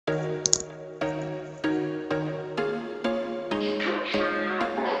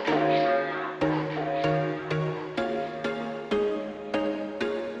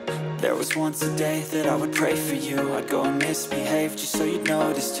promise once a day that I would pray for you. I'd go and misbehave just so you'd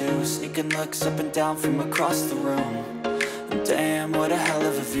notice too. Sneaking looks up and down from across the room. And damn, what a hell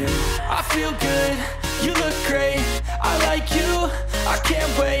of a view. I feel good, you look great, I like you, I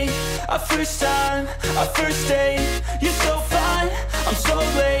can't wait. A first time, a first date, you're so fine, I'm so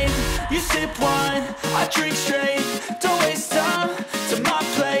late. You sip wine, I drink straight, don't waste time to my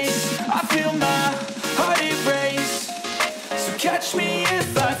place. I feel my heart erase, so catch me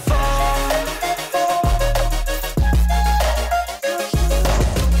if I fall.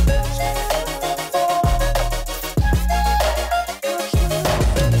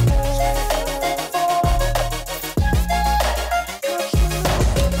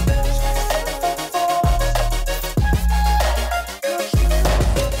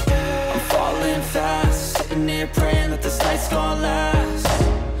 Praying that this night's gonna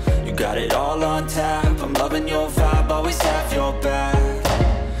last. You got it all on tap, I'm loving your vibe, always have your back.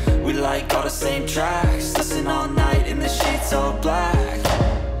 We like all the same tracks, listen all night in the sheets all black.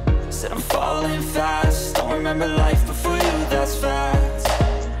 Said I'm falling fast, don't remember life before you, that's fact.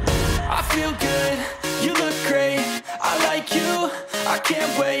 I feel good, you look great, I like you, I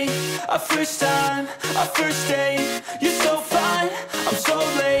can't wait. A first time, a first date, you're so fine, I'm so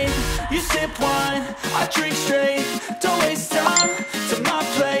late. You sip wine, I drink straight, don't waste time to my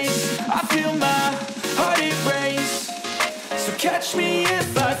place. I feel my heart erase, so catch me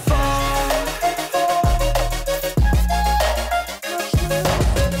if I fall.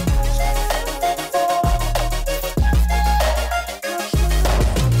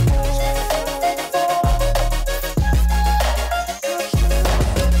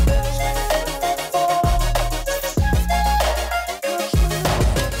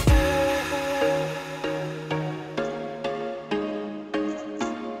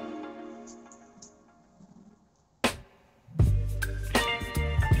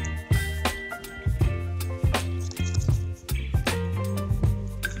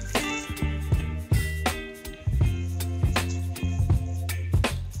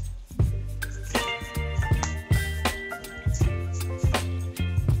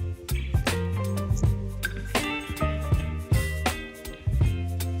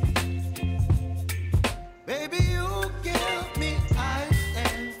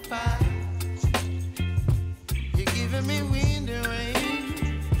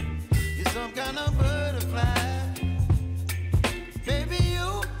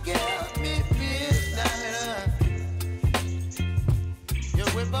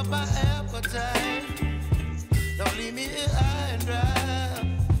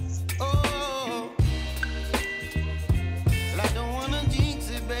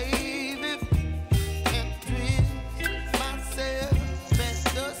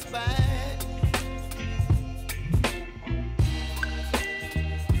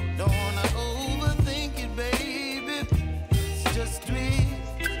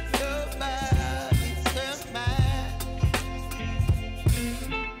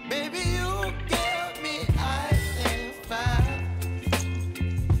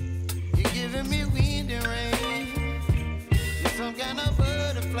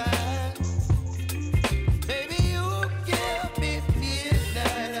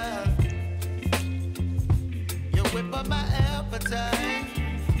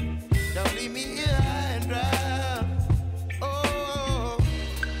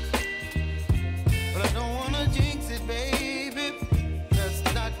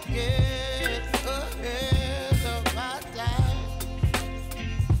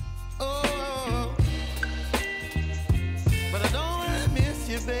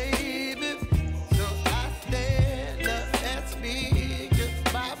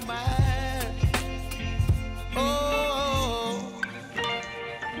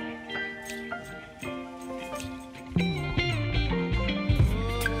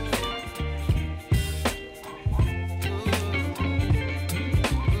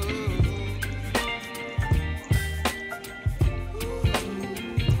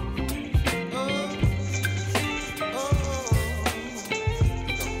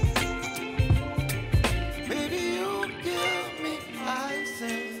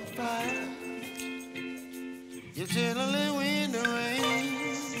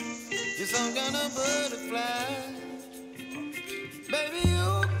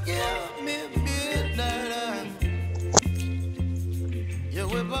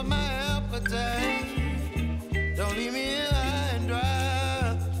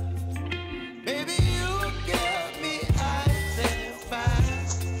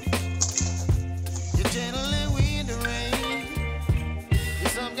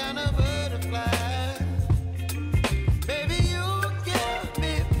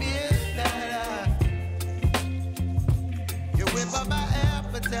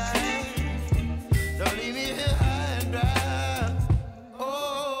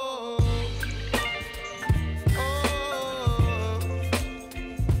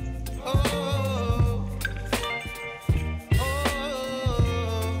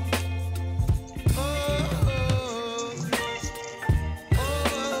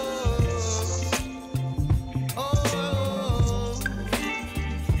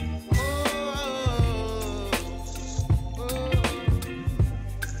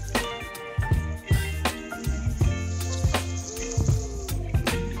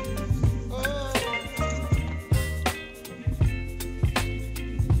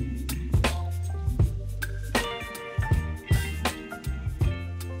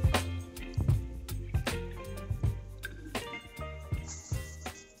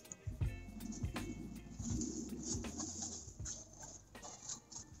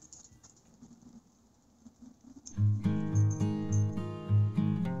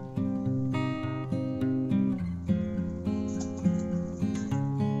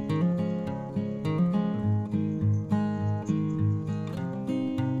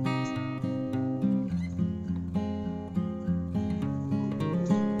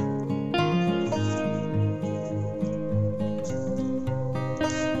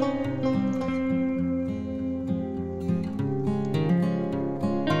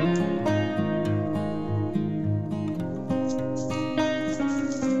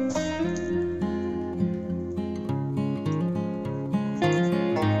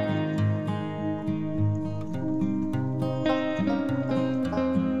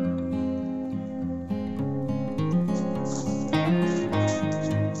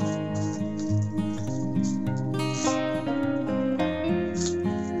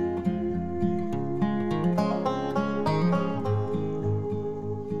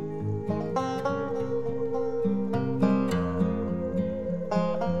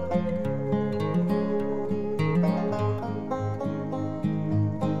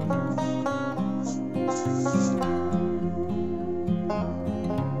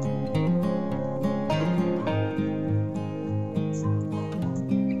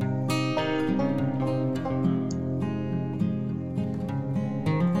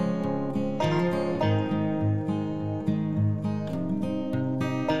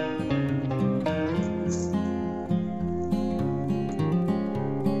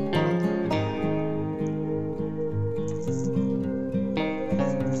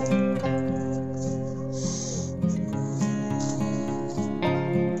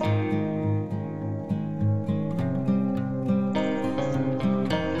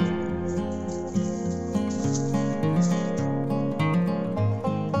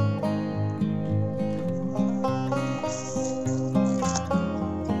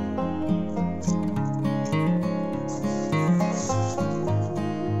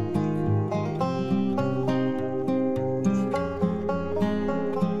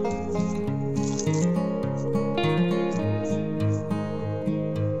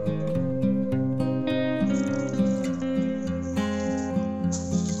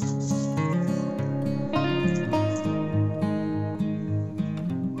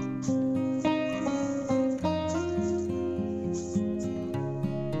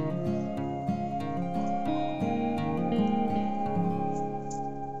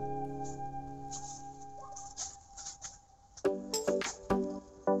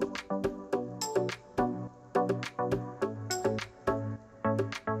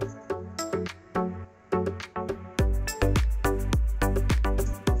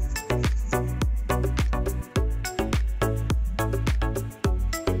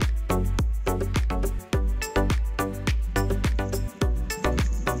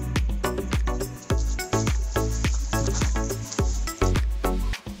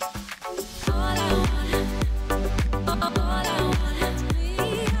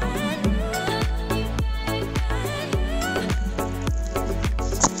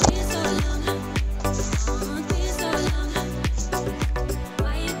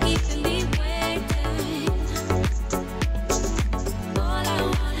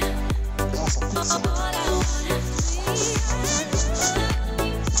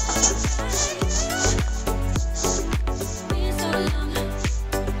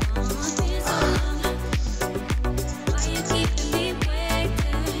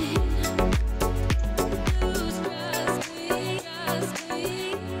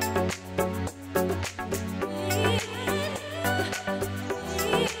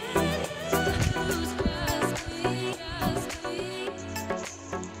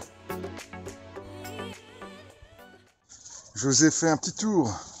 Je vous ai fait un petit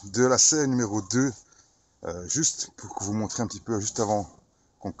tour de la serre numéro 2, juste pour vous montrer un petit peu, juste avant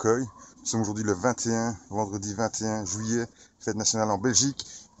qu'on cueille. Nous sommes aujourd'hui le 21, vendredi 21 juillet, fête nationale en Belgique.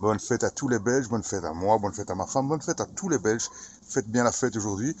 Bonne fête à tous les Belges, bonne fête à moi, bonne fête à ma femme, bonne fête à tous les Belges. Faites bien la fête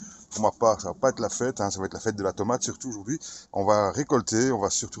aujourd'hui. Pour ma part, ça va pas être la fête, ça va être la fête de la tomate surtout aujourd'hui. On va récolter, on va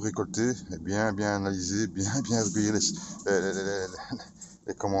surtout récolter et bien analyser, bien recueillir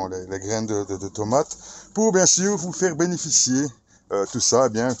les graines de tomates pour bien sûr vous faire bénéficier tout ça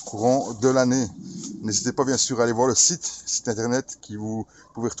courant de l'année. N'hésitez pas bien sûr à aller voir le site internet qui vous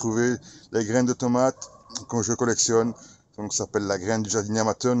pouvez retrouver les graines de tomates que je collectionne. Donc ça s'appelle la graine du jardinier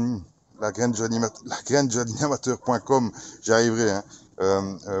amateur, la graine du jardinier amateur.com. J'y arriverai.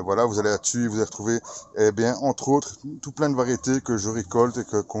 Voilà, vous allez là-dessus, vous allez retrouver entre autres tout plein de variétés que je récolte et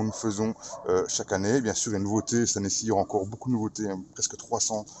que nous faisons chaque année. Bien sûr, les nouveautés, cette année-ci, il y aura encore beaucoup de nouveautés, presque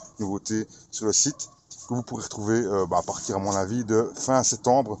 300 nouveautés sur le site que vous pourrez retrouver à partir, à mon avis, de fin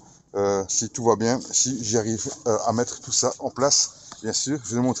septembre, si tout va bien, si j'y arrive à mettre tout ça en place. Bien sûr,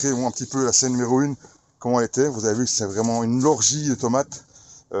 je vais vous montrer un petit peu la scène numéro 1, comment elle était. Vous avez vu, c'est vraiment une orgie de tomates.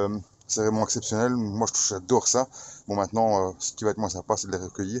 C'est vraiment exceptionnel. Moi, j'adore ça. Bon, maintenant, ce qui va être moins sympa, c'est de les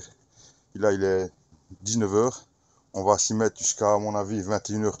recueillir. Et là, il est 19h. On va s'y mettre jusqu'à, à mon avis,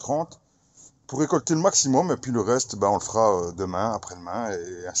 21h30 pour récolter le maximum. Et puis le reste, on le fera demain, après-demain,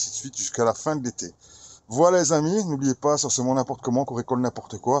 et ainsi de suite, jusqu'à la fin de l'été. Voilà, les amis. N'oubliez pas, sur ce monde n'importe comment, qu'on récolte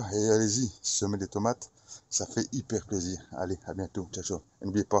n'importe quoi. Et allez-y, semez des tomates. Ça fait hyper plaisir. Allez, à bientôt. Ciao, ciao. Et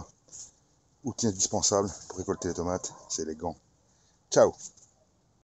n'oubliez pas, outil indispensable pour récolter les tomates, c'est les gants. Ciao.